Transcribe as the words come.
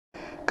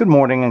Good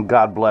morning and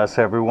God bless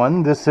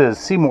everyone. This is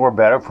See More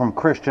Better from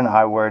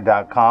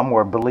ChristianEyewear.com,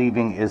 where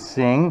believing is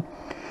seeing.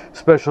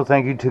 Special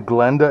thank you to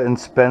Glenda in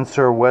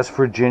Spencer, West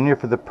Virginia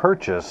for the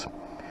purchase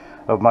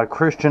of my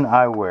Christian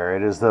eyewear.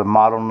 It is the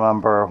model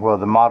number, well,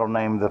 the model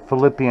name, the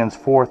Philippians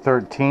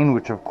 4:13,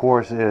 which of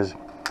course is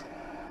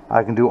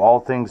I can do all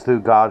things through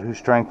God who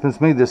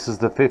strengthens me. This is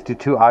the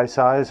 52 eye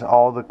size.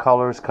 All the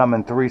colors come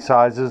in 3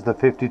 sizes. The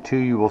 52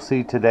 you will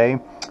see today,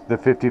 the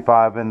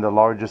 55 and the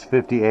largest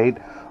 58.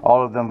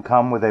 All of them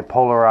come with a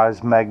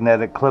polarized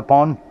magnetic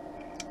clip-on.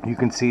 You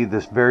can see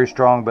this very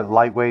strong but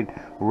lightweight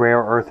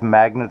rare earth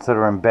magnets that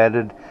are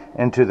embedded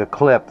into the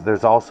clip.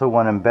 There's also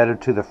one embedded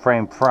to the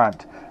frame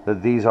front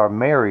that these are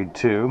married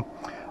to.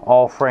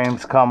 All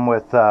frames come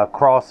with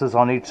crosses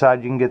on each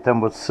side. You can get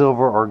them with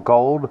silver or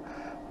gold,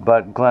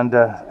 but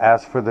Glenda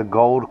asked for the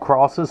gold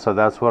crosses, so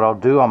that's what I'll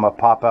do. I'm going to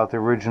pop out the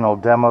original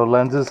demo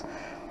lenses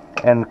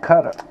and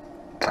cut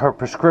her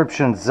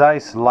prescription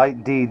Zeiss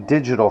Light D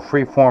digital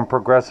freeform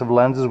progressive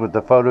lenses with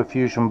the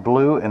Photofusion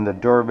blue and the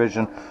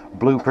DuraVision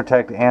Blue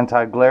Protect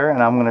anti-glare,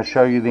 and I'm going to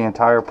show you the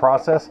entire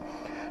process.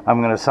 I'm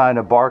going to assign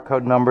a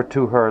barcode number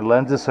to her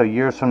lenses, so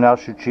years from now,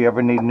 should she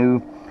ever need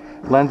new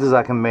lenses,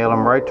 I can mail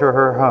them right to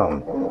her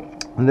home.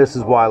 And this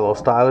is why a little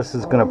stylus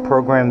is going to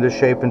program this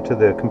shape into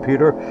the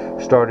computer,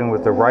 starting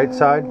with the right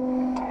side.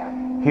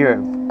 Here at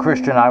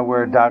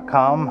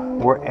ChristianEyewear.com,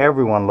 where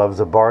everyone loves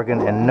a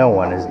bargain and no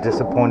one is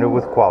disappointed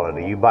with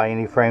quality. You buy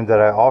any frame that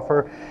I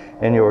offer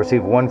and you'll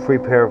receive 1 free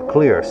pair of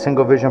clear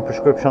single vision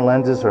prescription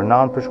lenses or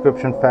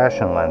non-prescription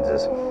fashion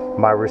lenses.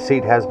 My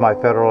receipt has my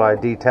federal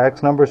ID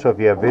tax number, so if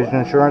you have vision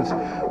insurance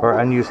or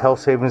unused health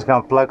savings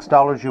account flex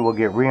dollars, you will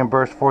get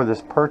reimbursed for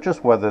this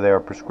purchase, whether they are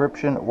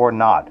prescription or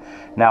not.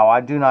 Now,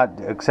 I do not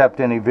accept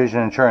any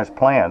vision insurance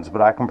plans,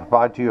 but I can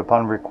provide to you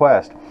upon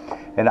request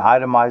an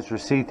itemized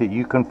receipt that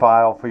you can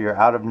file for your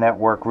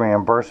out-of-network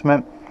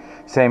reimbursement.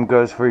 Same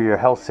goes for your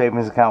health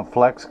savings account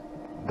flex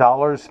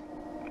dollars,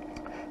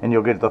 and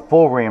you'll get the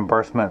full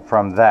reimbursement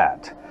from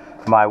that.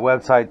 My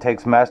website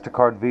takes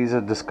MasterCard,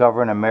 Visa,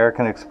 Discover, and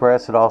American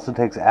Express. It also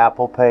takes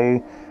Apple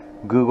Pay,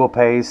 Google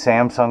Pay,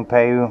 Samsung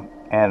Pay,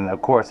 and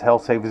of course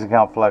health savings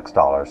account flex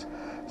dollars.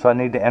 So I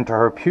need to enter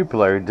her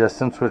pupillary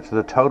distance, which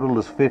the total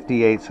is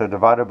 58, so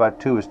divided by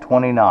 2 is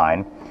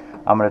 29.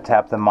 I'm going to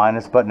tap the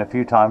minus button a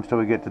few times till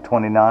we get to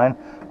 29.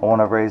 I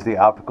want to raise the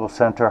optical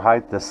center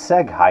height, the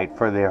seg height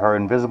for her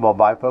invisible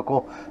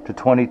bifocal, to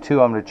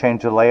 22. I'm going to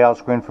change the layout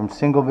screen from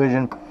single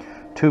vision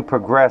to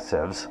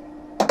progressives.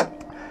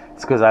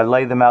 It's because I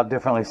lay them out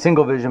differently.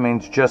 Single vision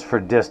means just for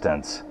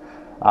distance.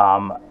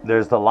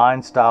 There's the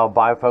line style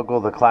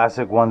bifocal, the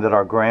classic one that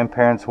our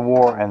grandparents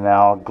wore, and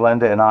now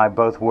Glenda and I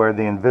both wear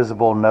the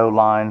invisible no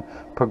line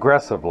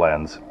progressive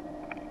lens.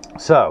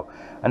 So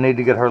I need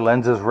to get her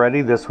lenses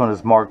ready. This one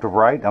is marked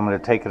right. I'm going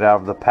to take it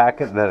out of the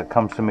packet that it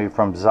comes to me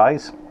from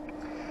Zeiss.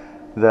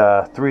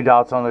 The 3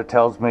 dots on there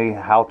tells me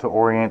how to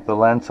orient the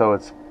lens so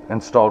it's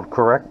installed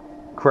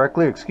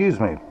correctly. Excuse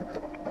me.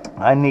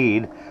 I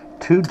need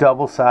 2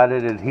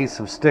 double-sided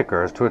adhesive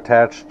stickers to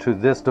attach to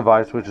this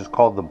device, which is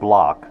called the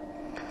block.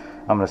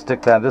 I'm going to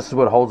stick that. This is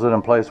what holds it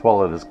in place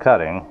while it is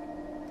cutting.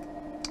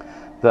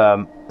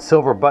 The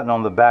silver button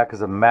on the back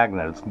is a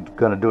magnet. It's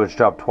going to do its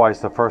job twice.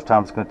 The first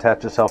time it's going to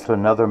attach itself to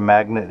another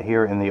magnet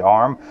here in the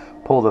arm.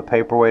 Pull the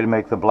paper away to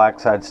make the black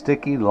side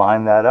sticky.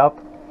 Line that up.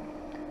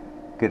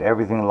 Get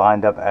everything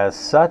lined up as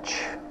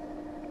such.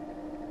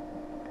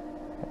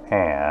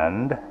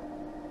 And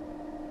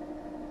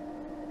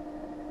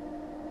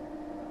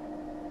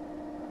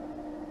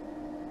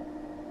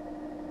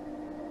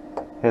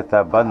hit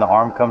that button. The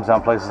arm comes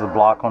down, places the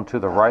block onto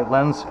the right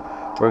lens.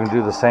 We're going to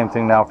do the same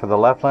thing now for the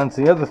left lens.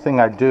 The other thing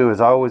I do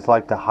is I always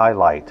like to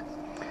highlight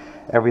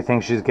everything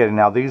she's getting.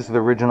 Now, these are the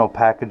original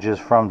packages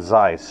from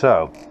Zeiss,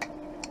 so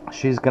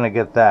she's going to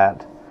get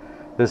that.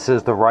 This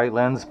is the right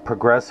lens,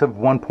 progressive.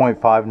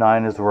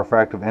 1.59 is the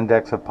refractive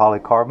index of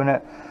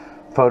polycarbonate.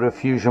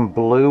 Photofusion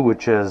blue,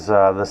 which is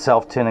the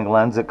self-tinting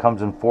lens. It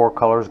comes in 4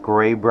 colors,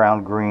 gray,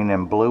 brown, green,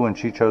 and blue, and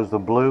she chose the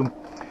blue.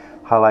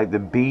 Highlight the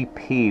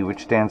BP,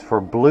 which stands for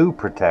blue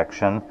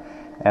protection.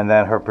 And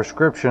then her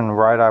prescription,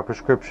 right eye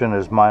prescription,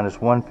 is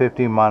minus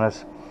 150,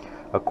 minus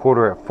a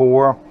quarter at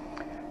 4.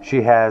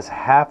 She has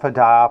half a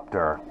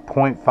diopter,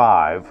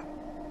 0.5,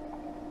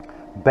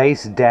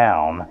 base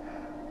down.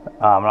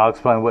 And I'll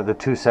explain what the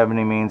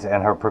 270 means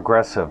and her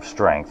progressive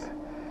strength.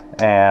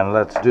 And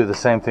let's do the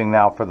same thing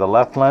now for the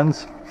left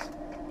lens.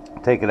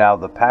 Take it out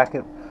of the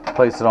packet,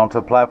 place it onto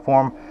a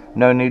platform.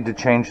 No need to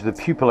change the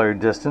pupillary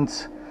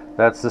distance.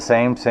 That's the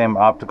same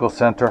optical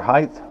center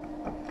height.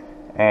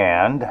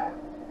 And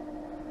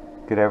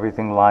get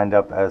everything lined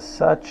up as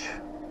such.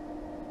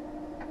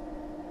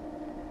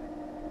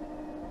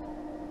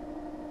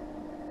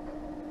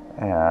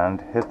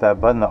 And hit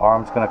that button. The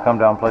arm's going to come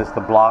down, place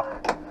the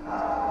block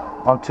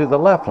onto the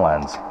left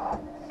lens.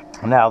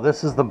 Now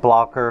this is the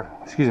blocker,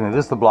 excuse me,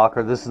 this is the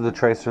blocker, this is the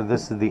tracer,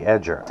 this is the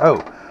edger. Oh,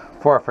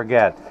 before I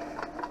forget,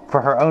 For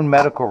her own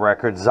medical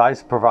records,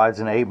 Zeiss provides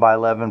an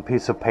 8x11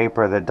 piece of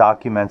paper that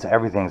documents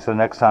everything. So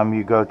next time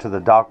you go to the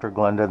doctor,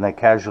 Glenda, and they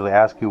casually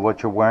ask you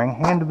what you're wearing,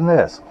 hand them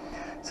this.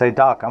 Say,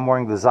 Doc, I'm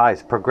wearing the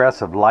Zeiss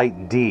Progressive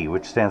Light D,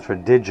 which stands for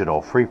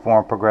Digital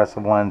Freeform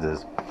Progressive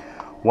Lenses.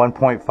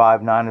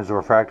 1.59 is the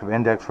refractive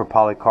index for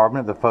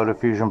polycarbonate. The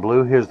Photofusion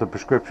Blue, here's the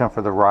prescription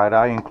for the right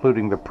eye,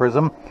 including the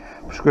prism.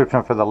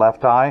 Prescription for the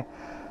left eye.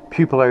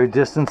 Pupillary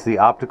distance, the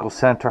optical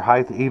center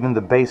height, even the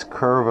base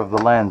curve of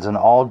the lens, and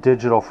all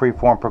digital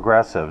freeform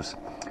progressives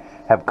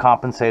have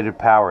compensated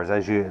powers.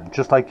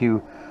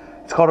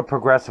 It's called a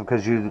progressive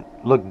because you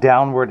look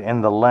downward in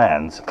the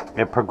lens.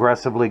 It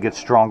progressively gets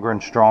stronger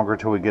and stronger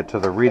till we get to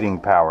the reading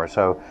power.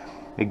 So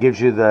it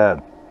gives you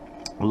the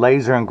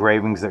laser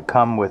engravings that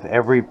come with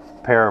every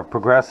pair of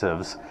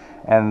progressives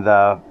and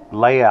the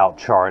layout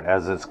chart,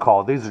 as it's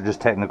called. These are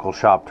just technical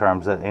shop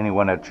terms that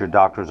anyone at your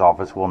doctor's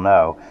office will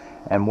know,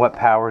 and what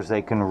powers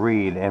they can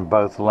read in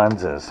both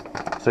lenses.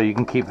 So you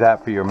can keep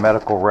that for your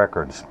medical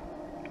records.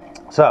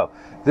 So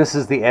this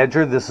is the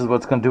edger. This is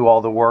what's going to do all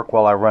the work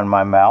while I run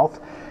my mouth.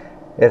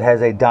 It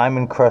has a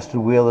diamond crusted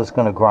wheel that's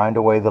going to grind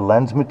away the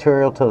lens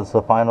material till it's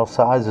the final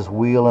size. This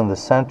wheel in the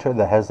center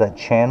that has that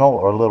channel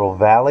or little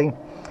valley,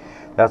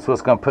 that's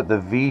what's going to put the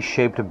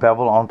V-shaped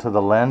bevel onto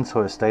the lens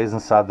so it stays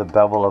inside the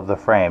bevel of the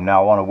frame.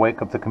 Now I want to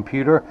wake up the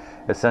computer,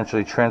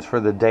 essentially transfer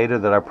the data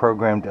that I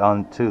programmed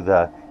onto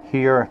the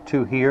here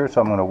to here.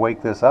 So I'm going to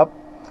wake this up.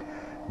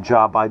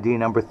 Job ID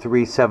number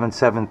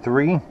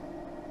 3773.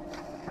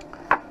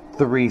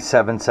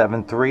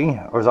 3773,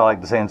 or as I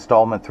like to say,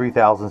 installment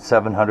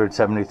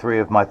 3773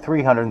 of my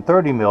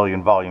 330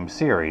 million volume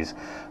series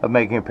of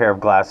making a pair of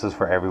glasses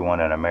for everyone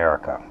in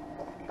America.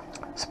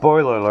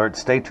 Spoiler alert,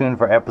 stay tuned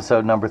for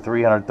episode number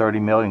 330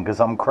 million because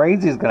something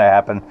crazy is going to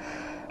happen.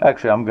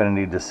 Actually, I'm going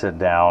to need to sit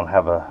down,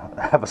 have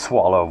a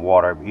swallow of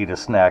water, eat a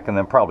snack, and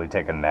then probably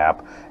take a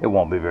nap. It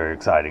won't be very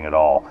exciting at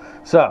all.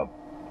 So,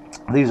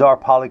 these are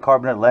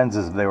polycarbonate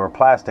lenses. If they were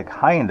plastic,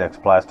 high-index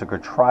plastic or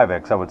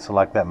Trivex, I would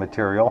select that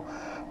material.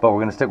 But we're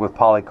going to stick with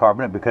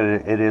polycarbonate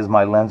because it is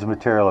my lens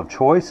material of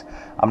choice.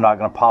 I'm not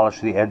going to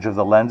polish the edge of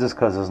the lenses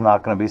because it's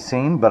not going to be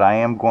seen, but I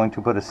am going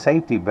to put a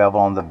safety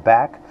bevel on the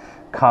back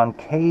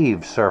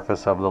concave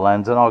surface of the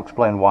lens, and I'll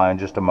explain why in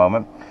just a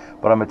moment.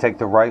 But I'm going to take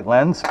the right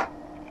lens.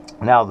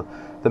 Now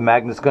the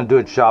magnet's going to do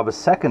its job a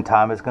second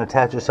time. It's going to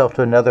attach itself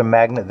to another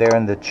magnet there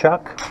in the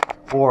chuck,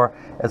 or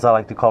as I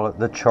like to call it,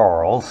 the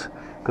Charles,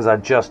 because I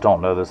just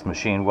don't know this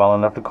machine well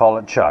enough to call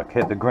it Chuck.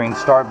 Hit the green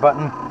start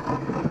button.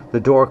 The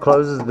door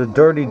closes. The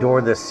dirty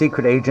door, the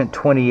secret agent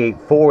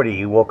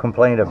 2840 will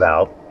complain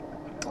about,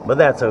 but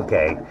that's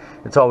okay.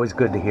 It's always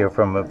good to hear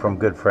from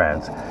good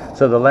friends.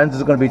 So the lens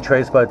is going to be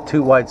traced by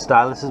two white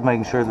styluses,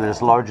 making sure that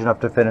it's large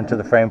enough to fit into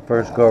the frame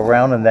first go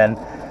around, and then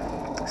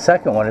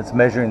second one, it's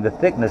measuring the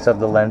thickness of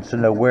the lens to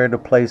know where to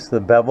place the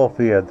bevel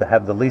for you to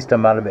have the least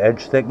amount of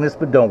edge thickness.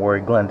 But don't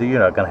worry, Glenda, you're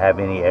not going to have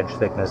any edge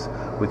thickness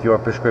with your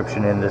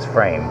prescription in this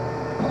frame.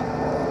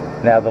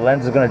 Now the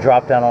lens is going to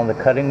drop down on the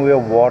cutting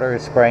wheel. Water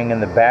is spraying in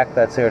the back.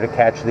 That's there to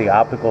catch the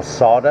optical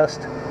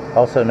sawdust,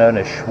 also known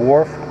as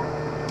schwarf.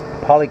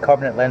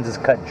 Polycarbonate lenses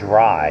cut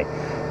dry,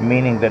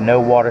 meaning that no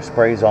water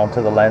sprays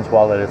onto the lens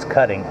while it is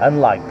cutting,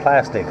 unlike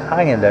plastic,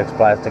 high-index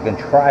plastic, and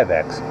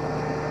Trivex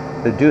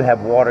that do have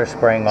water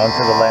spraying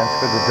onto the lens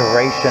for the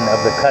duration of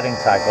the cutting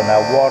cycle.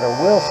 Now water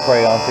will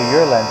spray onto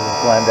your lenses,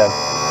 Glenda,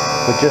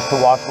 but just to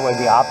wash away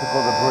the optical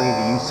debris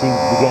that you see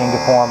beginning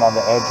to form on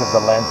the edge of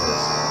the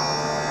lenses.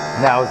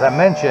 Now, as I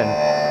mentioned,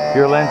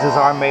 your lenses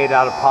are made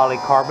out of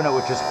polycarbonate,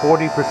 which is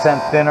 40%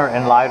 thinner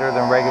and lighter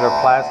than regular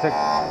plastic.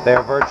 They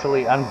are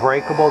virtually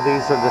unbreakable.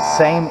 These are the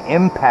same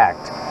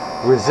impact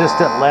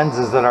resistant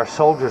lenses that our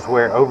soldiers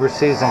wear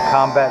overseas in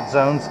combat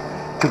zones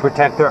to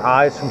protect their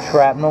eyes from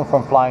shrapnel,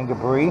 from flying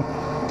debris.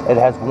 It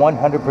has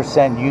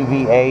 100%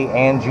 UVA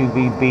and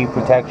UVB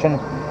protection.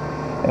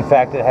 In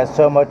fact, it has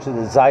so much that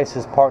the Zeiss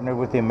has partnered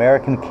with the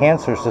American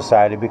Cancer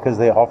Society because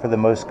they offer the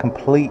most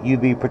complete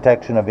UV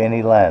protection of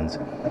any lens.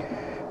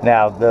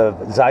 Now, the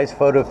Zeiss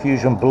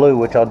Photofusion Blue,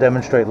 which I'll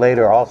demonstrate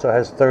later, also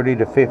has 30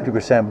 to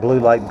 50% blue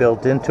light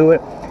built into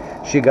it.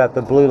 She got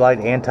the blue light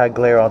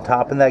anti-glare on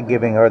top of that,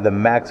 giving her the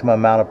maximum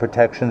amount of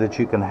protection that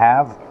you can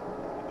have.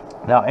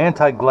 Now,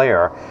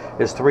 anti-glare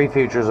is three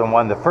features in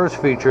one. The first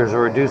feature is it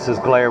reduces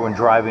glare when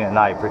driving at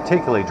night,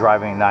 particularly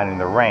driving at night in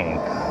the rain.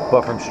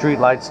 But from street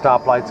lights,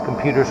 stoplights,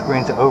 computer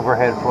screens,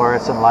 overhead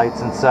fluorescent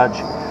lights and such.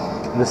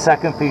 The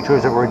second feature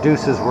is it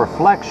reduces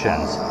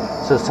reflections,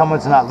 so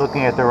someone's not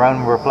looking at their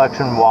own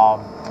reflection while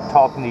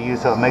talking to you,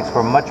 so it makes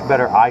for much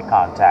better eye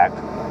contact.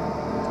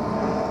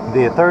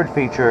 The third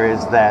feature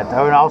is that,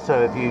 and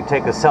also if you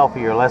take a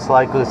selfie, you're less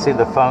likely to see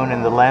the phone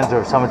in the lens,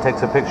 or if someone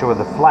takes a picture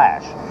with a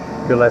flash,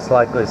 you're less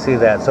likely to see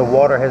that. So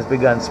water has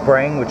begun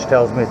spraying, which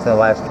tells me it's in the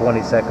last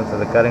 20 seconds of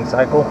the cutting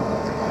cycle.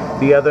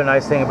 The other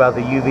nice thing about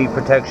the UV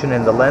protection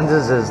in the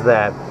lenses is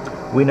that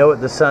we know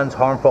what the sun's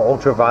harmful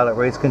ultraviolet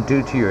rays can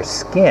do to your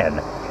skin.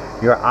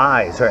 Your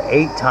eyes are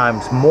 8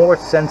 times more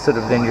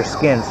sensitive than your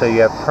skin, so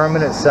you have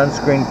permanent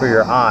sunscreen for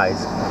your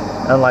eyes,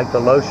 unlike the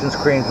lotions,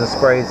 creams, and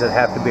sprays that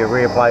have to be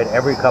reapplied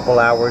every couple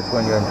hours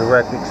when you're in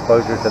direct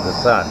exposure to the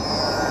sun.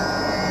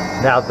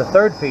 Now, the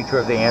third feature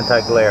of the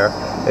anti-glare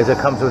is it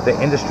comes with the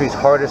industry's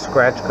hardest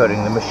scratch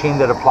coating. The machine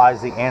that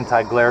applies the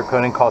anti-glare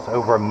coating costs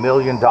over $1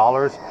 million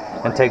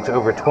and takes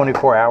over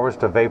 24 hours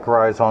to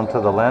vaporize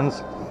onto the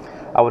lens.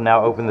 I will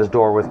now open this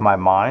door with my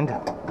mind.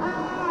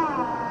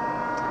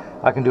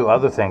 I can do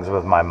other things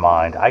with my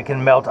mind. I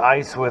can melt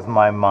ice with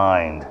my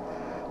mind.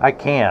 I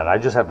can. I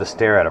just have to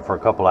stare at it for a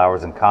couple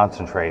hours and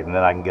concentrate, and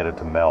then I can get it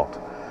to melt.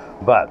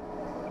 But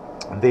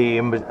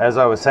as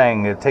I was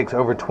saying, it takes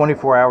over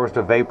 24 hours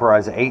to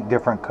vaporize 8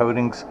 different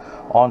coatings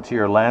onto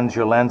your lens.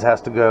 Your lens has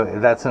to go,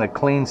 that's in a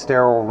clean,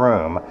 sterile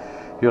room.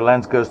 Your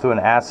lens goes through an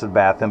acid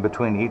bath in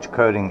between each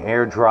coating,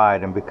 air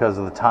dried, and because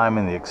of the time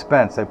and the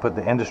expense, they put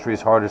the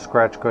industry's hardest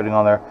scratch coating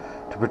on there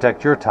to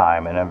protect your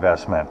time and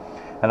investment.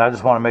 And I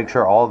just want to make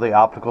sure all the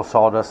optical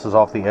sawdust is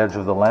off the edge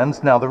of the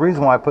lens. Now, the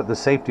reason why I put the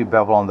safety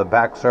bevel on the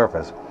back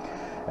surface,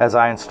 as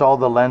I install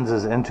the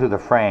lenses into the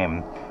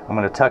frame, I'm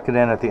going to tuck it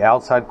in at the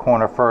outside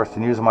corner first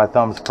and using my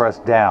thumbs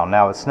pressed down.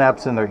 Now, it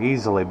snaps in there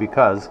easily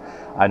because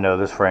I know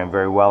this frame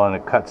very well and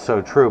it cuts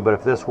so true. But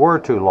if this were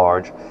too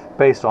large,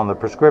 based on the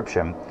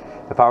prescription,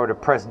 if I were to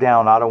press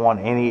down, I don't want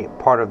any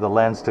part of the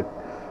lens to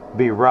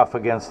be rough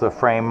against the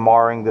frame,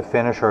 marring the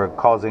finish or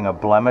causing a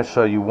blemish.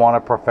 So you want a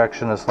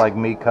perfectionist like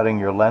me cutting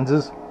your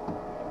lenses.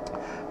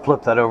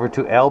 Flip that over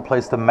to L,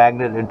 place the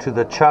magnet into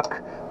the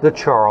Chuck, the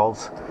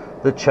Charles,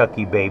 the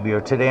Chucky baby,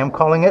 or today I'm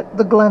calling it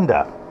the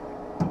Glenda.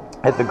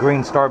 Hit the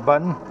green start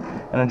button,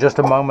 and in just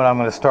a moment I'm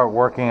going to start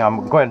working.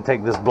 I'm going to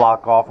take this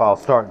block off. I'll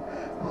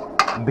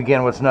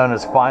begin what's known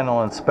as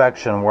final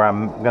inspection, where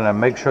I'm going to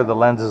make sure the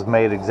lens is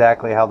made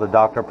exactly how the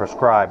doctor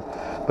prescribed.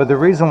 But the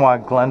reason why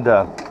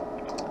Glenda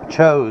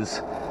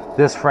chose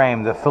this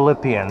frame, the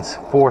Philippians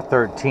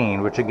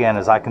 4:13, which again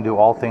is I can do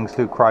all things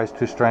through Christ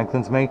who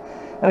strengthens me,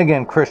 and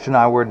again Christian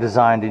eyewear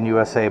designed in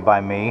USA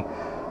by me,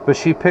 but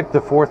she picked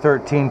the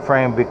 4:13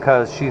 frame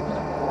because she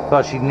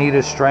thought she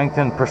needed strength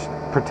and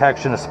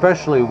protection,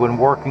 especially when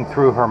working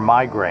through her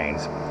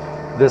migraines.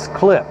 This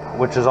clip,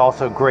 which is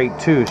also great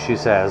too, she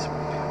says,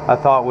 I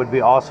thought would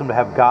be awesome to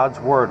have God's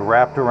word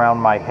wrapped around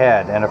my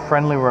head and a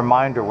friendly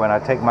reminder when I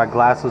take my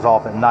glasses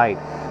off at night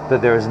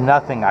that there is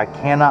nothing I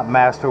cannot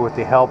master with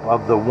the help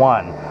of the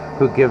one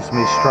who gives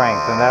me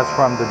strength. And that's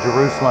from the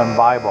Jerusalem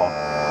Bible,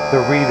 the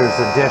Reader's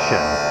Edition.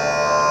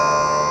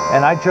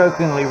 And I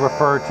jokingly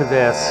refer to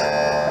this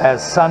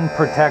as sun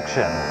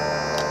protection,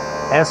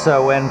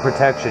 S-O-N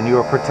protection. You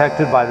are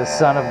protected by the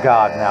Son of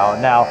God now.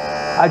 Now,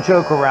 I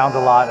joke around a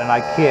lot and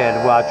I kid.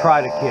 Well, I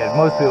try to kid.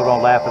 Most people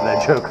don't laugh at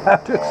that joke. I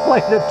have to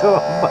explain it to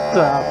them. But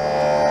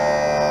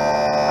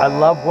I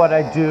love what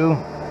I do.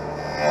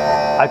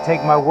 I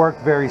take my work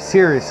very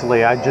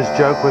seriously. I just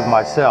joke with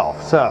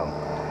myself. So,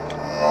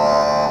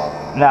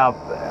 now,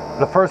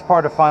 the first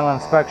part of final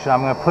inspection,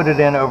 I'm going to put it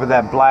in over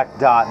that black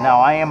dot. Now,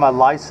 I am a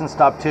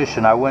licensed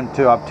optician. I went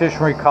to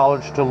opticianry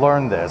college to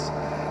learn this.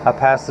 I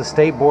passed the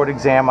state board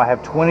exam. I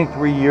have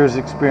 23 years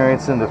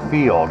experience in the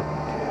field.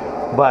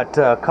 But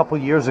a couple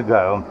years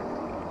ago,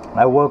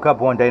 I woke up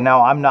one day.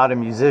 Now, I'm not a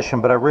musician,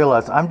 but I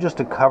realized I'm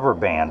just a cover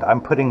band. I'm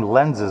putting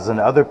lenses in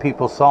other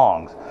people's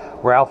songs.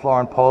 Ralph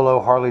Lauren Polo,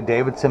 Harley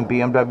Davidson,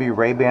 BMW,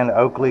 Ray-Ban,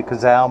 Oakley,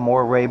 Cazal,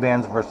 more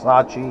Ray-Bans,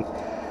 Versace.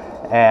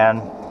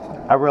 And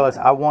I realized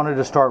I wanted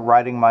to start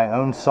writing my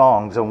own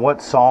songs. And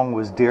what song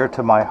was dear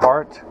to my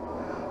heart?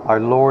 Our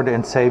Lord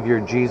and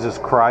Savior Jesus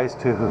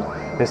Christ, who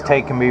has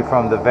taken me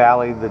from the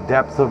valley, the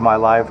depths of my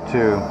life,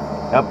 to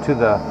up to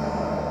the...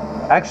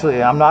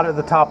 Actually, I'm not at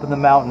the top of the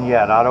mountain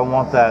yet. I don't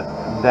want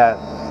that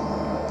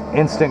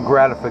instant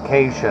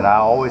gratification. I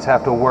always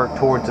have to work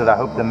towards it. I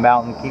hope the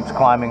mountain keeps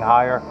climbing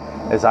higher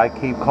as I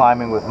keep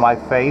climbing with my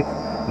faith,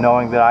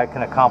 knowing that I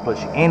can accomplish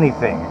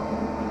anything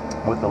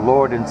with the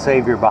Lord and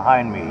Savior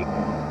behind me.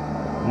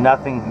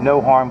 Nothing,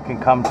 no harm can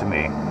come to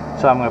me.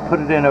 So I'm going to put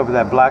it in over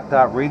that black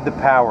dot, read the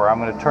power. I'm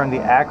going to turn the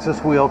axis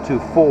wheel to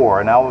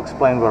 4, and I'll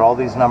explain what all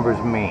these numbers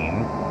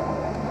mean.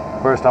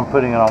 First, I'm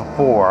putting it on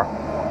 4.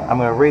 I'm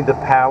going to read the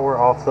power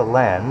off the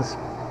lens.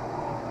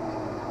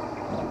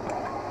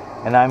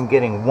 And I'm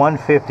getting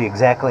 150,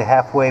 exactly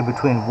halfway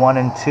between 1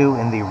 and 2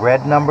 in the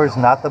red numbers,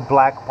 not the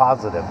black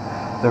positive,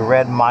 the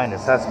red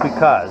minus. That's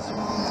because,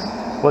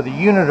 well, the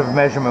unit of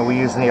measurement we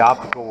use in the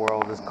optical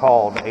world is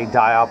called a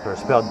diopter,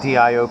 spelled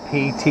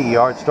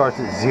D-I-O-P-T-E-R. It starts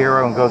at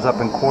 0 and goes up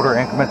in quarter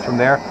increments from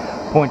there.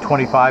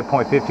 0.25,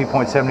 0.50,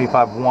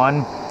 0.75,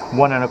 1,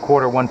 1 and a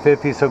quarter,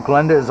 150. So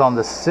Glenda is on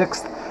the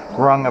 6th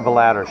rung of a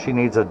ladder. She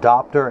needs a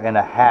diopter and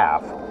a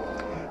half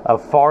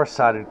of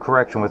far-sighted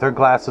correction. With her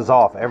glasses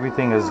off,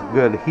 everything is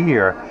good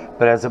here,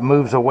 but as it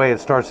moves away, it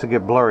starts to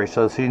get blurry.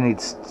 So she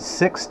needs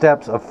 6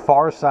 steps of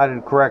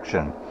far-sighted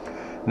correction.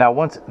 Now,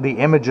 once the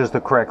image is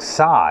the correct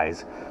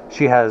size,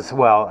 she has,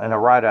 well, in a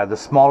right eye, the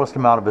smallest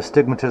amount of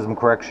astigmatism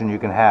correction you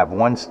can have,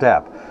 1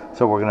 step.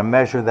 So we're going to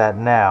measure that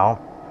now,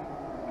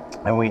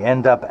 and we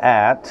end up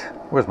at,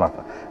 where's my,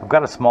 I've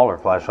got a smaller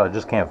flashlight, I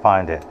just can't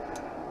find it.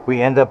 We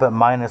end up at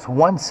minus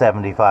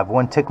 175,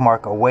 1 tick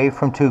mark away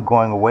from 2,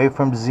 going away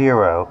from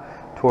 0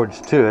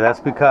 towards 2. That's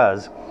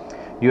because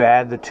you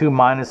add the two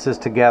minuses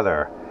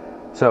together.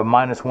 So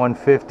minus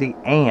 150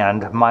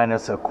 and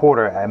minus a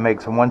quarter, it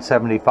makes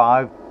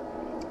 175.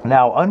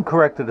 Now,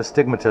 uncorrected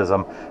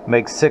astigmatism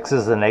makes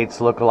 6s and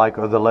 8s look alike,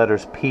 or the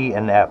letters P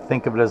and F.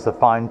 Think of it as the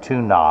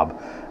fine-tune knob.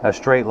 A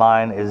straight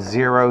line is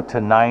 0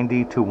 to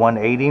 90 to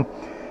 180.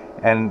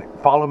 And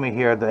follow me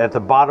here, at the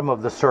bottom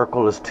of the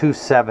circle is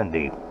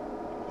 270.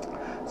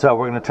 So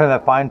we're going to turn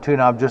that fine-tune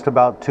knob just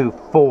about to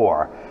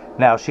 4.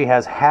 Now, she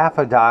has half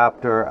a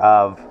diopter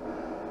of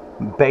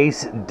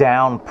base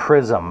down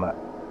prism.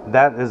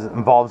 That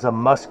involves a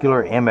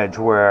muscular image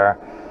where,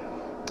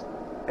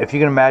 if you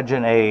can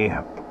imagine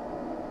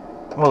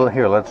well,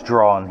 here, let's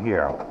draw on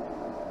here.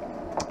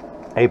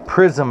 A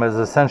prism is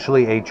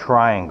essentially a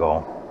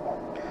triangle.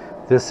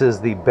 This is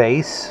the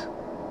base.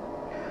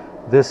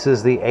 This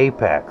is the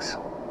apex.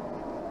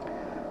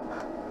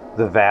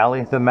 The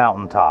valley, the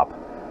mountaintop.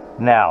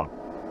 Now,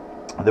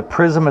 the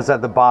prism is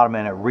at the bottom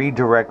and it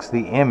redirects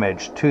the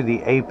image to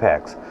the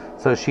apex.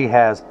 So she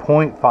has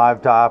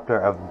 0.5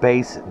 diopter of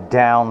base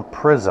down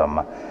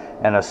prism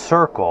and a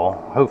circle.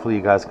 Hopefully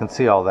you guys can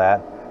see all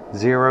that.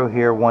 0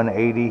 here,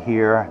 180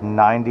 here,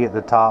 90 at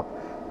the top,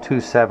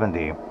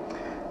 270.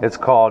 It's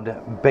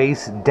called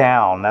base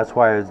down. That's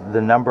why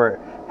the number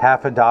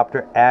half a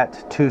diopter at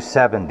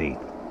 270.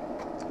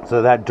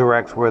 So that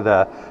directs where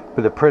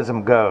the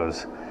prism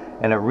goes,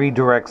 and it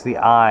redirects the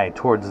eye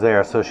towards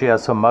there. So she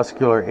has some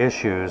muscular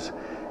issues,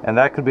 and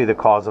that could be the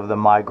cause of the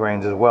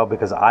migraines as well,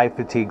 because eye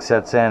fatigue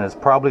sets in. It's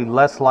probably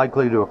less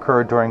likely to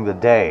occur during the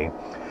day.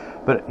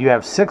 But you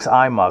have 6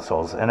 eye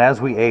muscles, and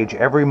as we age,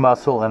 every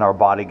muscle in our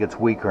body gets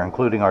weaker,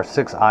 including our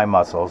 6 eye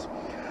muscles.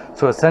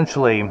 So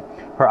essentially,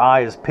 her eye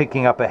is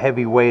picking up a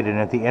heavy weight, and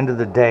at the end of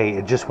the day,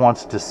 it just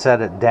wants to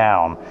set it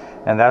down.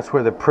 And that's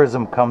where the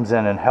prism comes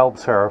in and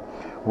helps her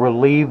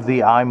relieve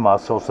the eye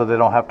muscle so they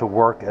don't have to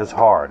work as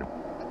hard.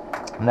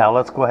 Now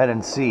let's go ahead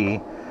and see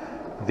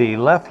the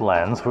left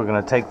lens. We're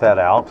going to take that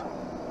out,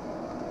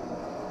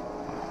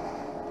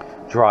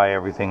 dry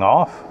everything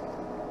off,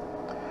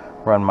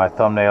 run my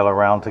thumbnail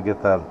around to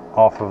get that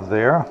off of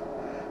there.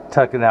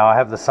 Tuck it. Now I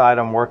have the side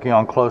I'm working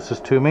on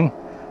closest to me.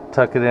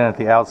 Tuck it in at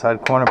the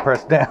outside corner,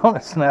 press down,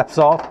 it snaps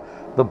off.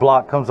 The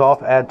block comes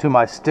off. Add to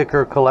my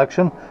sticker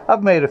collection.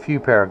 I've made a few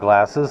pair of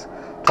glasses.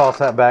 Toss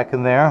that back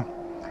in there.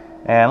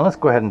 And let's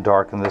go ahead and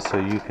darken this so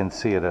you can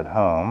see it at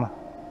home.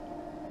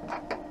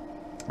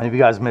 And if you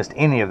guys missed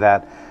any of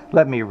that,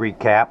 let me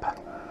recap.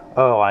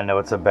 Oh, I know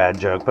it's a bad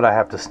joke, but I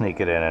have to sneak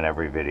it in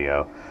every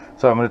video.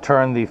 So I'm going to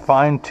turn the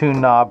fine-tune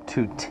knob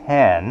to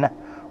 10,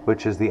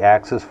 which is the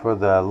axis for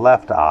the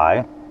left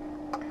eye.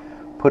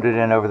 Put it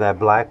in over that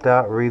black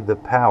dot, read the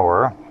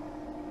power,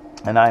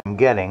 and I'm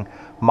getting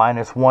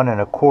minus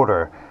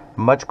 1.25,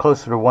 much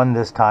closer to 1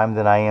 this time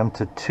than I am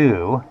to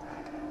 2.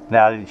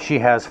 Now she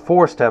has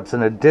 4 steps,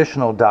 an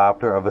additional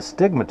diopter of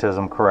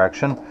astigmatism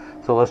correction.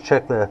 So let's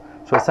check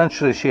so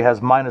essentially she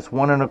has minus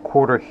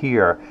 1.25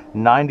 here.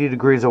 90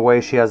 degrees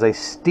away she has a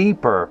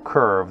steeper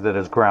curve that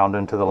is ground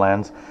into the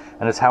lens,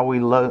 and it's how we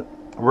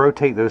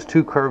rotate those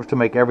 2 curves to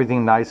make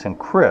everything nice and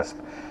crisp.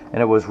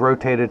 And it was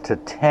rotated to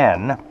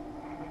 10.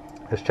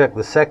 Let's check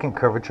the second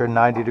curvature,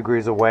 90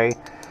 degrees away,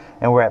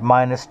 and we're at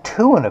minus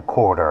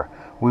 2.25.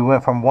 We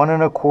went from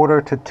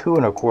 1.25 to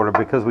 2.25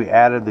 because we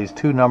added these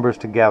 2 numbers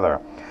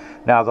together.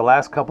 Now the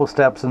last couple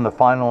steps in the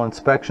final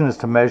inspection is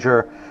to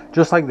measure,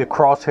 just like the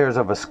crosshairs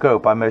of a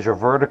scope, I measure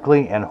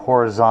vertically and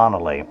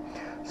horizontally.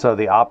 So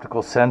the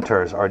optical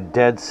centers are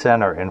dead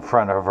center in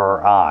front of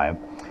her eye.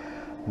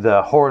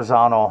 The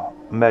horizontal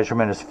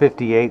measurement is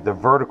 58, the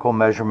vertical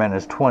measurement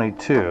is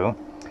 22.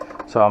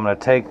 So I'm going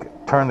to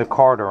turn the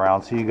card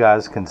around so you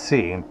guys can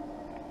see.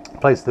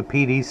 Place the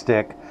PD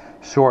stick,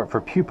 short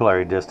for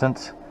pupillary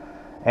distance,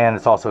 and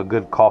it's also a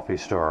good coffee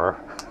stirrer.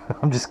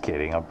 I'm just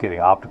kidding, I'm kidding,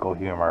 optical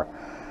humor.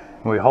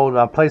 We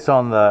place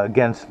on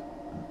against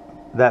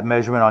that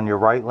measurement on your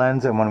right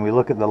lens, and when we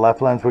look at the left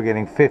lens, we're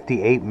getting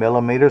 58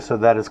 millimeters, so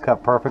that is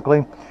cut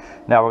perfectly.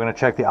 Now we're going to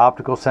check the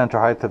optical center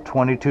height of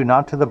 22,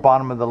 not to the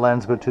bottom of the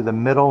lens, but to the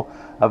middle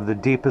of the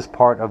deepest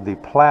part of the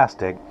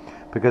plastic,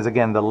 because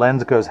again, the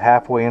lens goes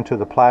halfway into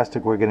the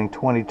plastic. We're getting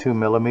 22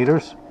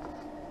 millimeters.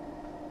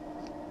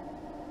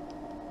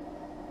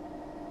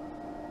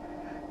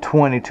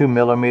 22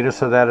 millimeters,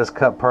 so that is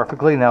cut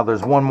perfectly. Now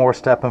there's one more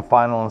step in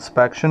final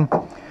inspection.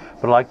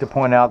 But I'd like to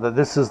point out that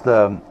this is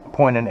the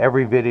point in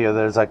every video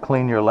that as I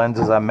clean your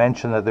lenses, I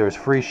mention that there's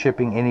free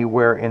shipping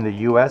anywhere in the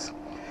U.S.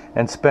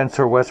 and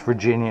Spencer, West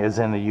Virginia is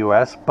in the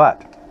U.S.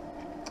 But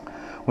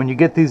when you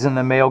get these in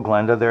the mail,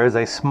 Glenda, there is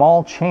a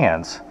small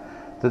chance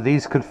that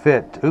these could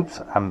fit.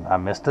 Oops, I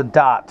missed a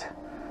dot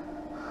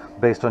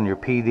based on your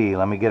PD.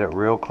 Let me get it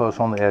real close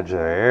on the edge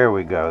there. There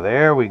we go.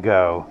 There we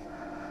go.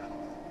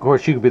 Of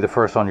course, you could be the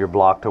first on your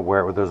block to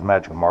wear it with those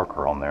magic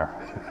marker on there.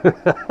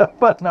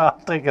 But no, I'll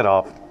take it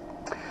off.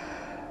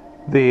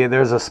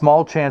 There's a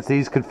small chance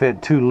these could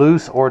fit too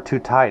loose or too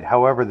tight.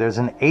 However, there's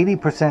an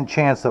 80%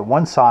 chance that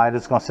one side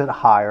is going to sit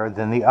higher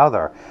than the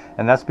other.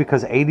 And that's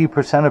because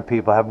 80% of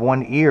people have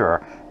one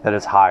ear that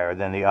is higher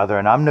than the other.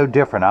 And I'm no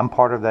different. I'm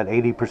part of that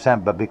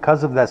 80%. But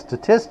because of that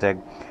statistic,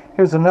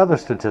 here's another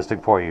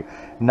statistic for you.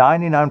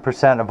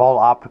 99% of all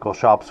optical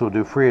shops will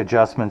do free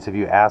adjustments if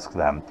you ask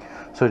them.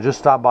 So just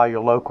stop by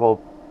your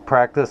local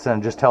practice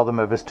and just tell them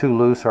if it's too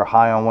loose or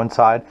high on one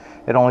side.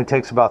 It only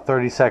takes about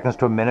 30 seconds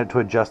to a minute to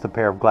adjust a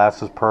pair of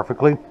glasses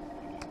perfectly.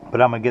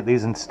 But I'm going to get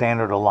these in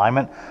standard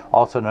alignment,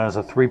 also known as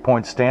a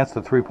 3-point stance.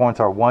 The 3 points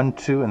are 1,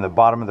 2, and the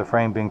bottom of the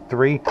frame being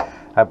 3.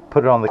 I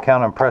put it on the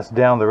counter and press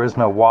down. There is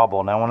no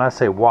wobble. Now when I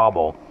say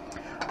wobble,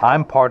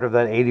 I'm part of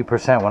that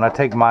 80%. When I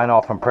take mine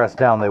off and press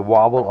down, they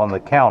wobble on the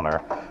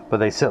counter, but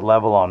they sit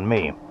level on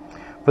me.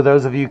 For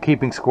those of you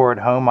keeping score at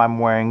home, I'm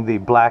wearing the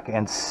black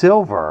and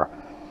silver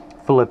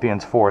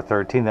Philippians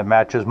 4:13 that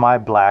matches my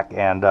black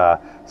and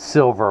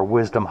silver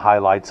wisdom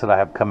highlights that I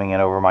have coming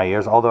in over my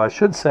ears. Although I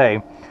should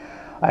say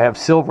I have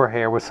silver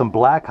hair with some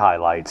black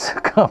highlights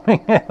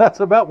coming in. That's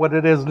about what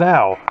it is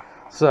now.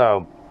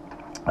 So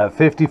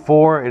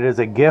 54, it is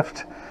a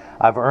gift.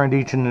 I've earned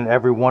each and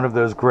every one of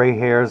those gray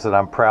hairs, and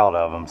I'm proud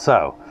of them.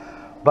 So,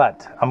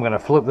 but I'm going to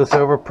flip this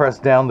over, press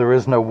down. There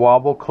is no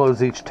wobble.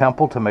 Close each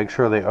temple to make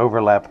sure they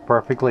overlap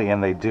perfectly,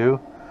 and they do.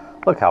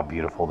 Look how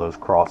beautiful those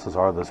crosses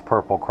are, those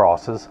purple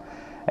crosses.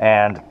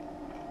 And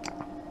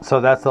so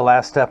that's the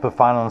last step of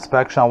final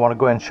inspection. I want to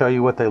go ahead and show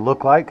you what they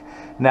look like.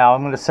 Now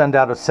I'm going to send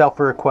out a selfie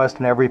request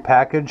in every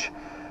package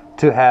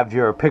to have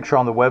your picture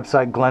on the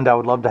website. Glenda, I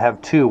would love to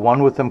have 2,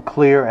 one with them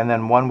clear and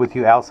then one with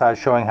you outside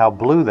showing how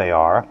blue they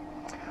are.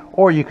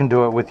 Or you can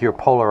do it with your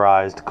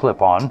polarized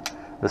clip-on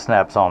that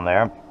snaps on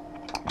there.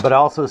 But I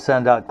also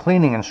send out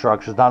cleaning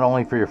instructions, not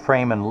only for your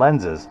frame and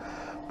lenses,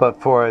 but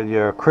for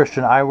your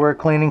Christian eyewear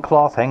cleaning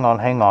cloth. Hang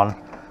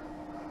on.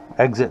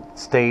 Exit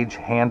stage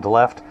hand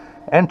left.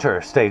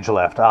 Enter stage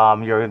left.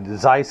 Your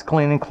Zeiss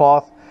cleaning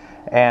cloth,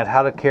 and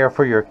how to care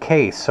for your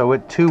case so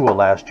it too will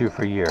last you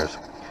for years.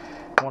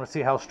 You want to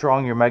see how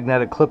strong your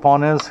magnetic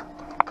clip-on is?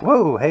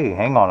 Whoa, hey,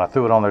 hang on. I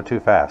threw it on there too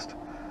fast.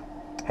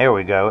 Here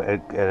we go.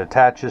 It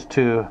attaches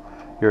to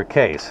your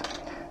case.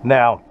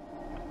 Now,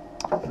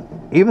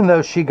 even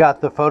though she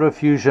got the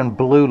Photofusion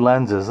blue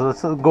lenses,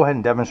 let's go ahead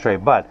and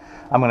demonstrate, but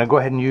I'm going to go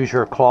ahead and use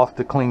your cloth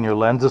to clean your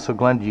lenses. So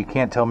Glenda, you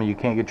can't tell me you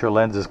can't get your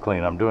lenses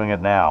clean. I'm doing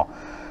it now.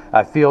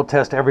 I field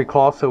test every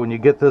cloth, so when you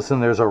get this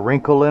and there's a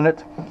wrinkle in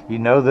it, you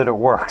know that it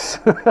works.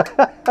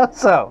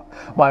 So,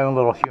 my own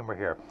little humor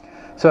here.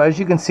 So as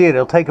you can see,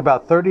 it'll take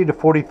about 30 to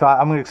 45,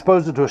 I'm going to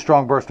expose it to a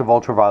strong burst of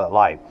ultraviolet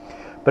light.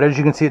 But as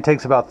you can see, it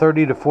takes about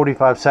 30 to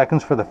 45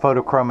 seconds for the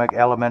photochromic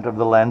element of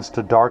the lens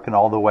to darken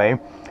all the way. A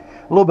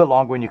little bit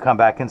longer when you come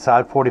back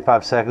inside,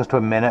 45 seconds to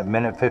a minute,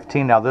 minute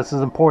 15. Now this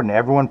is important,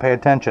 everyone pay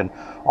attention.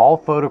 All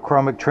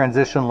photochromic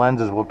transition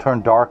lenses will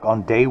turn dark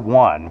on day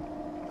 1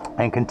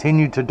 and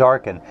continue to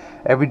darken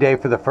every day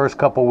for the first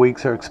couple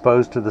weeks are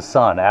exposed to the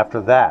sun.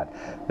 After that,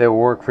 they will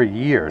work for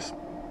years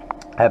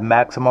at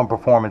maximum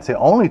performance. The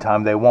only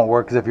time they won't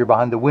work is if you're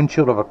behind the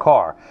windshield of a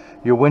car.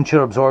 Your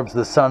windshield absorbs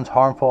the sun's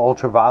harmful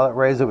ultraviolet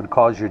rays that would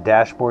cause your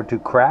dashboard to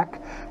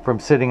crack from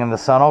sitting in the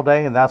sun all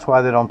day, and that's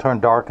why they don't turn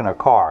dark in a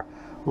car.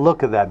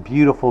 Look at that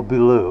beautiful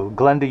blue.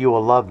 Glenda, you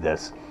will love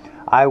this.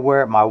 I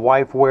wear it, my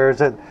wife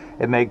wears it.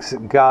 It makes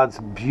God's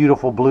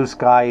beautiful blue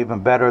sky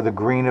even better. The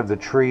green of the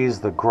trees,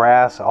 the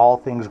grass, all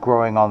things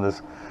growing on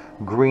this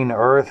green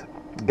earth.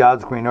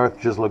 God's green earth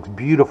just looks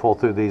beautiful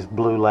through these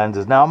blue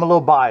lenses. Now I'm a little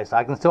biased.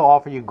 I can still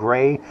offer you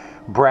gray,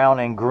 brown,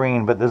 and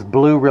green, but this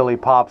blue really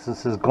pops.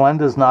 This is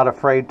Glenda's not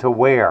afraid to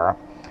wear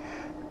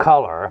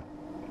color.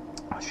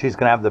 She's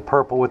going to have the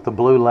purple with the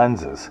blue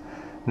lenses.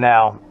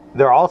 Now,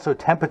 they're also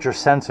temperature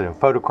sensitive,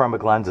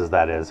 photochromic lenses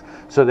that is,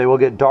 so they will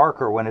get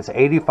darker when it's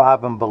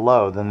 85 and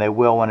below than they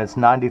will when it's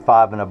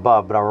 95 and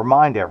above. But I'll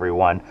remind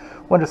everyone,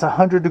 when it's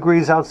 100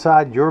 degrees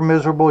outside, you're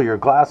miserable, your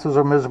glasses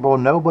are miserable.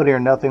 Nobody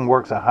or nothing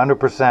works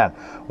 100%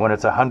 when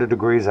it's 100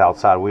 degrees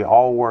outside. We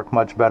all work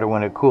much better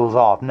when it cools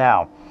off.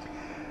 Now,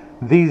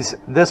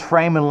 this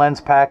frame and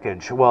lens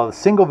package, well, the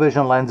single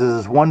vision lenses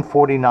is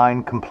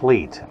 $149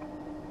 complete.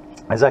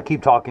 As I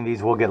keep talking,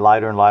 these will get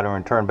lighter and lighter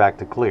and turn back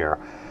to clear.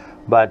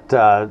 But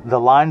the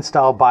line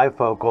style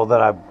bifocal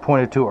that I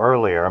pointed to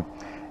earlier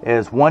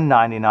is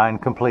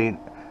 $199 complete.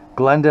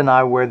 Glenda and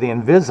I wear the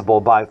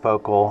invisible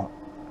bifocal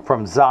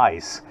from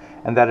Zeiss,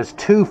 and that is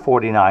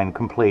 $249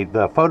 complete.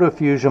 The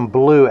Photofusion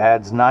Blue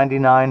adds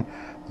 $99.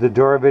 The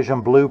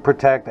DuraVision Blue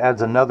Protect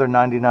adds another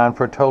 $99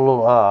 for a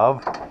total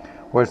of,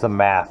 where's the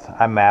math?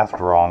 I mathed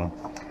wrong.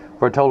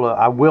 For a total of,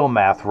 I will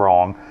math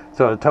wrong.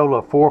 So a total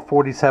of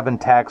 $447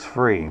 tax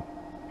free.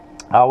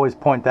 I always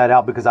point that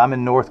out because I'm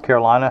in North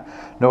Carolina.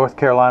 North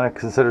Carolina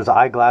considers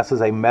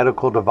eyeglasses a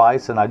medical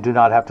device, and I do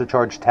not have to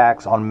charge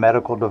tax on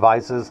medical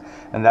devices,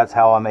 and that's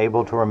how I'm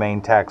able to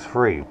remain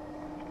tax-free.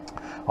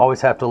 I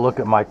always have to look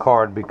at my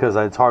card because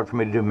it's hard for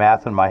me to do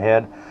math in my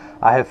head.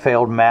 I have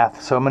failed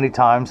math so many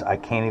times I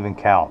can't even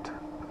count.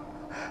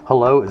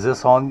 hello, is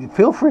this on?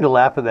 Feel free to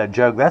laugh at that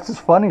joke. That's as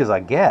funny as I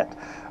get.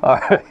 All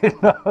right.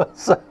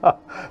 So,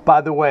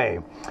 by the way,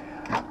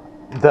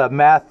 the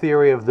math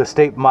theory of the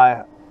state,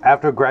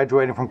 after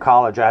graduating from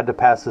college, I had to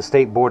pass the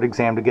state board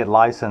exam to get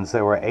licensed.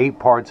 There were 8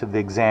 parts of the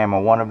exam,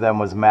 and one of them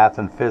was math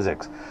and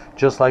physics.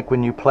 Just like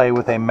when you play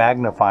with a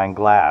magnifying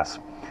glass,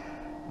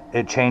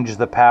 it changes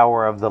the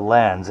power of the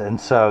lens, and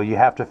so you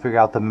have to figure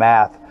out the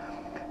math.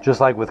 Just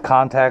like with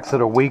contacts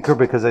that are weaker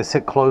because they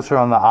sit closer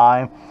on the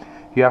eye,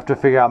 you have to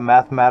figure out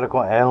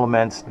mathematical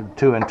elements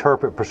to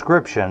interpret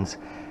prescriptions.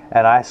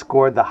 And I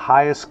scored the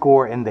highest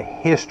score in the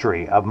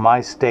history of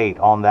my state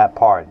on that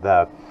part.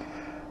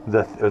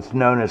 It's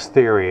known as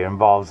theory. It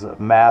involves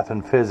math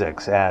and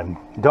physics. And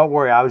don't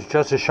worry, I was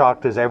just as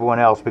shocked as everyone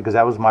else because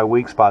that was my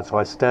weak spot. So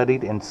I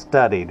studied and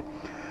studied.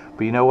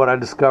 But you know what I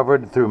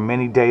discovered through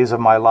many days of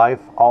my life?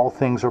 All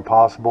things are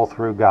possible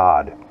through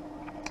God.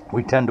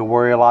 We tend to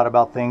worry a lot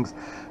about things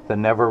that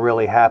never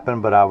really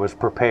happened, but I was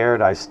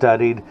prepared, I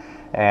studied,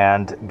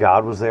 and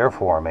God was there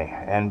for me.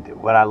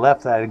 And when I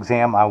left that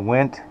exam,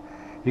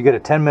 you get a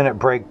 10-minute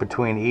break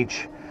between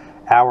each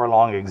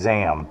hour-long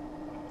exam.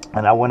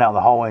 And I went out in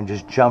the hallway and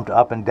just jumped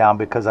up and down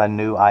because I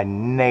knew I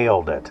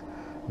nailed it.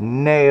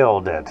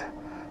 Nailed it.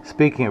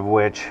 Speaking of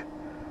which,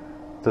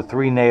 the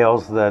 3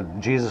 nails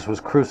that Jesus was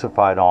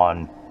crucified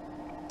on,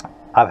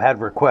 I've had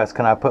requests,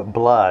 can I put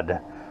blood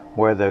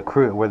where the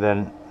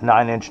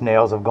 9-inch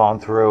nails have gone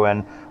through,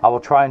 and I will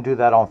try and do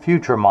that on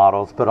future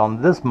models. But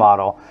on this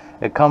model,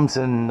 it comes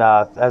in,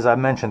 as I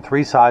mentioned,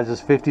 3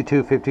 sizes,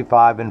 52,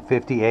 55, and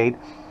 58.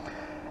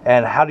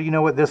 And how do you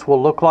know what this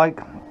will look like?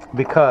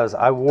 Because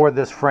I wore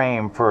this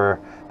frame for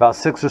about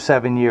 6 or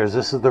 7 years.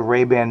 This is the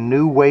Ray-Ban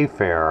New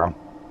Wayfarer.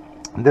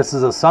 This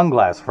is a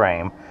sunglass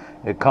frame.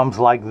 It comes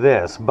like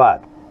this,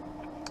 but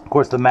of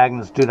course the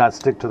magnets do not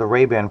stick to the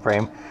Ray-Ban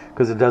frame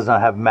because it does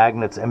not have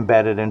magnets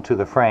embedded into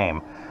the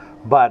frame.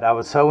 But I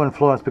was so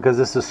influenced because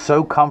this is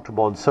so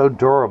comfortable and so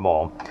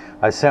durable.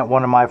 I sent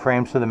one of my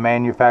frames to the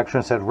manufacturer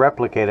and said,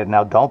 replicate it.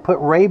 Now don't put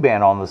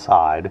Ray-Ban on the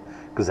side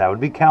because that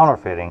would be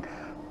counterfeiting.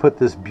 Put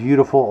this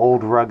beautiful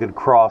old rugged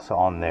cross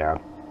on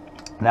there.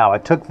 Now I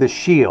took the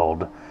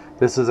shield.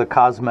 This is a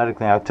cosmetic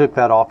thing. I took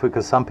that off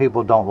because some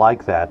people don't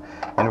like that.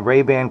 And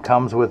Ray-Ban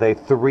comes with a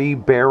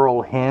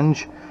 3-barrel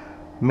hinge,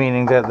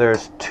 meaning that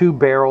there's 2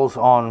 barrels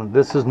on,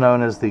 this is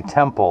known as the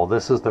temple.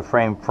 This is the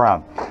frame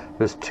front.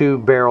 There's 2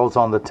 barrels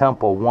on the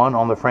temple, 1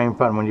 on the frame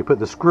front. When you put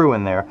the screw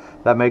in there,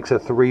 that makes a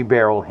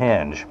 3-barrel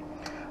hinge.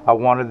 I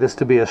wanted this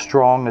to be as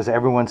strong as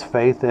everyone's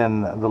faith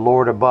in the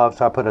Lord above,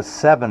 so I put a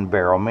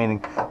 7-barrel,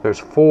 meaning there's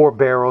 4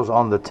 barrels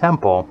on the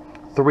temple,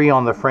 3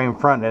 on the frame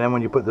front, and then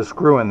when you put the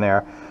screw in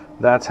there,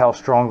 that's how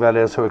strong that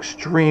is, so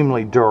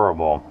extremely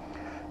durable.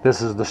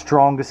 This is the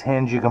strongest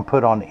hinge you can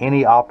put on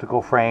any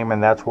optical frame,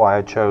 and that's why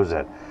I chose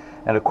it.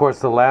 And of course,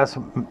 the last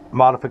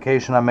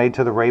modification I made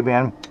to the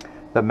Ray-Ban,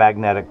 the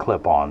magnetic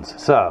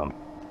clip-ons. So,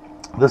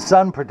 the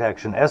sun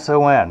protection,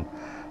 S-O-N.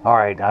 All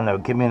right, I know,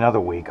 give me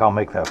another week, I'll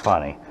make that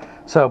funny.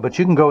 So, but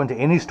you can go into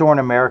any store in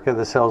America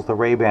that sells the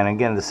Ray-Ban.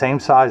 Again, the same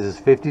size is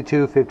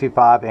 52,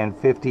 55, and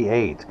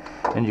 58.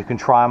 And you can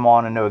try them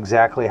on and know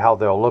exactly how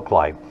they'll look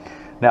like.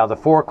 Now, the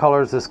 4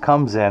 colors this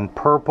comes in,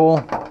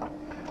 purple,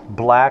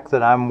 black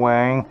that I'm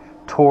wearing,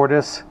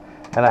 tortoise,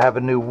 and I have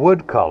a new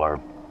wood color.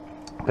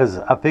 Because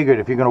I figured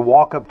if you're going to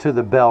walk up to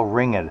the bell,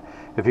 ring it.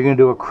 If you're going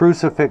to do a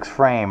crucifix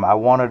frame, I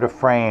wanted a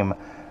frame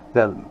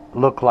that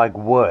looked like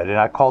wood. And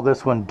I call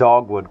this one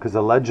dogwood because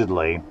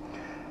allegedly,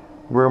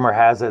 rumor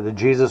has it that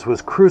Jesus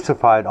was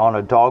crucified on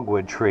a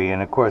dogwood tree.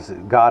 And of course,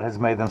 God has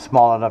made them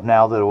small enough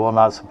now that it will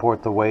not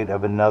support the weight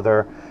of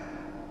another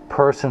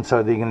person,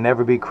 so that you can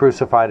never be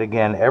crucified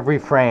again. Every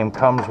frame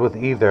comes with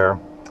either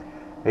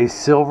a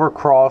silver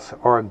cross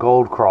or a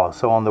gold cross.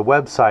 So on the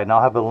website, and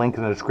I'll have a link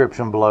in the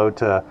description below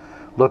to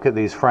look at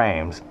these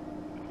frames,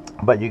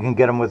 but you can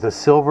get them with a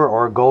silver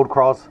or a gold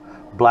cross,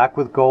 black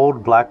with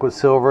gold, black with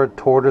silver,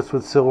 tortoise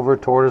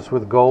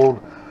with gold,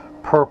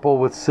 purple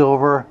with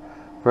silver,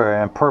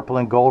 and purple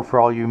and gold for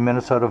all you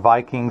Minnesota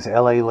Vikings,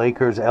 LA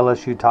Lakers,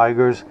 LSU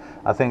Tigers.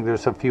 I think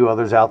there's a few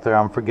others out there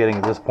I'm forgetting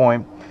at this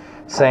point.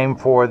 Same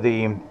for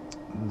the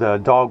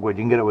dogwood.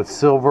 You can get it with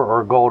silver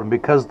or gold. And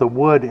because the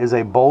wood is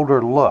a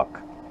bolder look,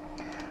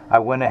 I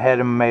went ahead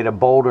and made a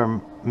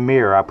bolder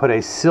mirror. I put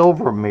a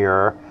silver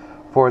mirror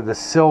for the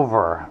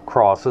silver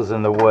crosses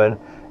in the wood,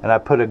 and I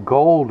put a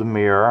gold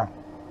mirror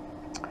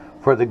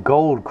for the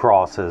gold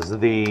crosses.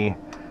 The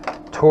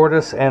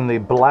tortoise and the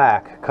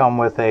black come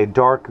with a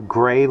dark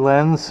gray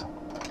lens.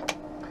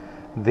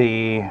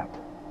 The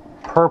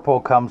purple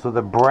comes with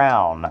a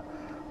brown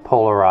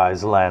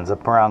polarized lens, a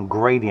brown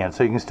gradient,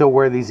 so you can still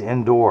wear these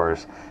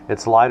indoors.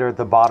 It's lighter at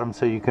the bottom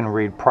so you can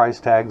read price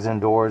tags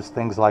indoors,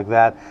 things like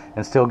that,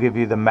 and still give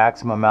you the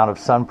maximum amount of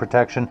sun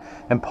protection.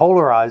 And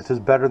polarized is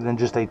better than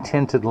just a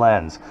tinted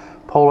lens.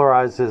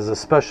 Polarized is a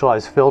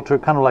specialized filter,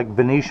 kind of like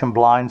Venetian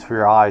blinds for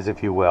your eyes,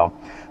 if you will.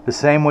 The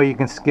same way you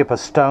can skip a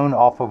stone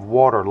off of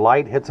water.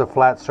 Light hits a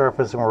flat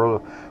surface and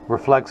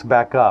reflects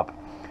back up.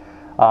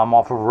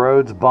 Off of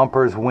roads,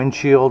 bumpers,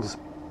 windshields,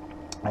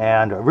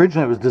 And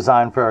originally it was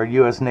designed for our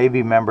U.S.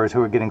 Navy members who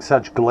were getting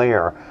such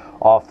glare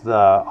off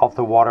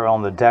the water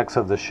on the decks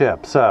of the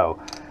ship. So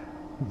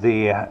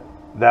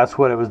that's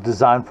what it was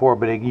designed for,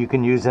 but you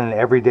can use it in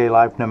everyday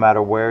life no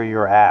matter where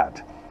you're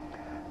at.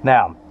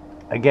 Now,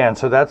 again,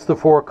 so that's the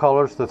 4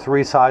 colors, the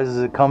 3 sizes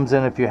it comes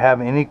in. If you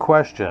have any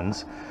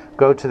questions,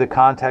 go to the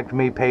Contact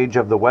Me page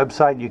of the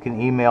website. You can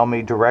email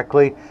me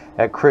directly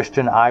at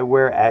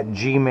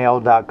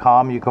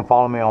christianeyewear@gmail.com. You can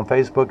follow me on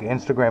Facebook,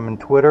 Instagram, and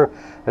Twitter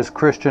as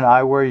Christian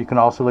Eyewear. You can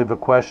also leave a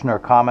question or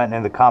comment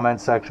in the comment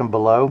section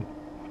below.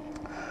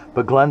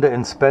 But Glenda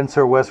in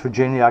Spencer, West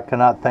Virginia, I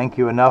cannot thank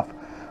you enough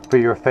for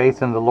your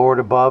faith in the Lord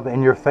above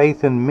and your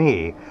faith in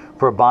me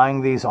for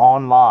buying these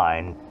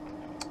online,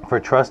 for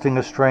trusting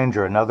a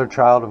stranger, another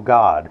child of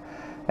God.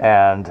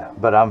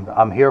 But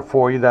I'm here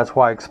for you. That's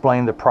why I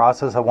explained the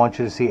process. I want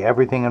you to see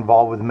everything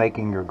involved with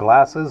making your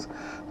glasses,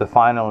 the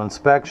final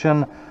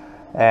inspection,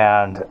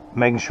 and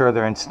making sure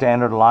they're in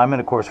standard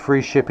alignment. Of course,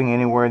 free shipping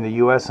anywhere in the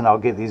U.S., and I'll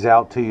get these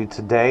out to you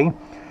today.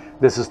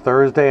 This is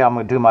Thursday. I'm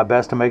going to do my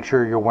best to make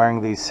sure you're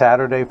wearing these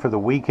Saturday for the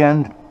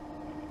weekend.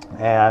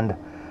 And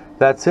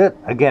that's it.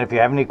 Again, if you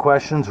have any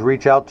questions,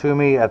 reach out to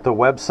me at the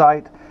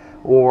website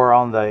or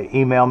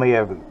email me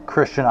at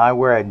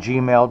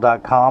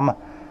christianeyewear@gmail.com,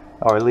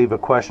 or leave a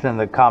question in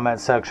the comment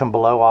section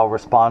below. I'll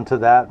respond to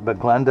that. But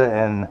Glenda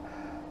in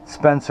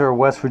Spencer,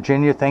 West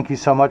Virginia, thank you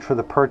so much for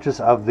the purchase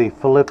of the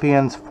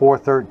Philippians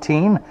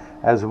 4:13.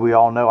 As we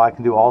all know, I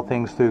can do all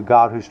things through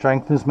God who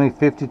strengthens me.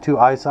 52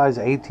 eye size,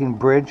 18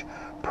 bridge,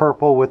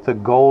 purple with the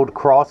gold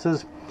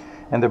crosses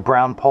and the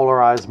brown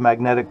polarized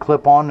magnetic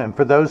clip-on. And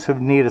for those who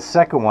need a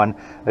second one,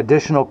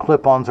 additional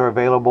clip-ons are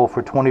available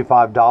for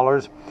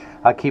 $25.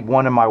 I keep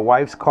one in my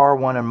wife's car,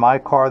 one in my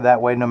car.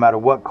 That way, no matter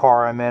what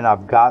car I'm in,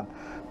 I've got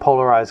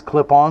polarized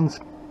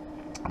clip-ons.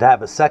 To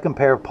have a second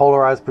pair of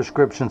polarized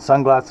prescription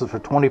sunglasses for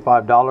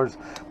 $25,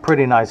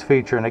 pretty nice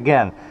feature. And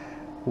again,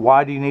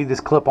 why do you need this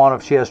clip-on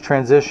if she has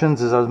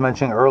transitions? As I was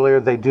mentioning earlier,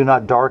 they do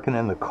not darken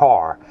in the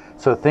car.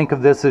 So think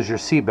of this as your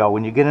seatbelt.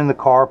 When you get in the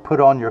car, put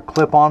on your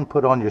clip-on,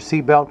 put on your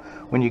seatbelt.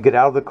 When you get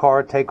out of the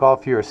car, take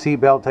off your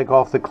seatbelt, take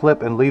off the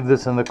clip, and leave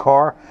this in the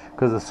car,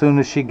 because as soon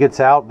as she gets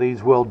out,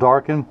 these will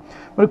darken.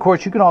 But of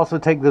course, you can also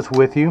take this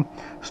with you,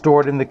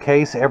 store it in the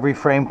case. Every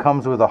frame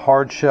comes with a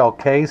hard shell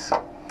case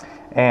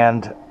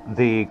and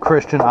the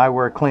Christian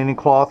Eyewear cleaning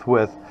cloth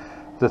with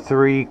the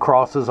 3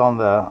 crosses on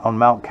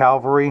Mount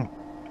Calvary.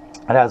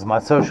 It has my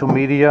social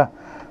media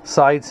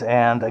sites.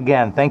 And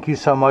again, thank you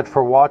so much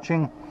for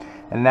watching.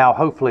 And now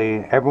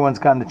hopefully everyone's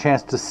gotten a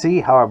chance to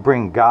see how I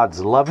bring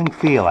God's loving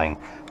feeling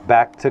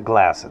back to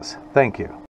glasses. Thank you.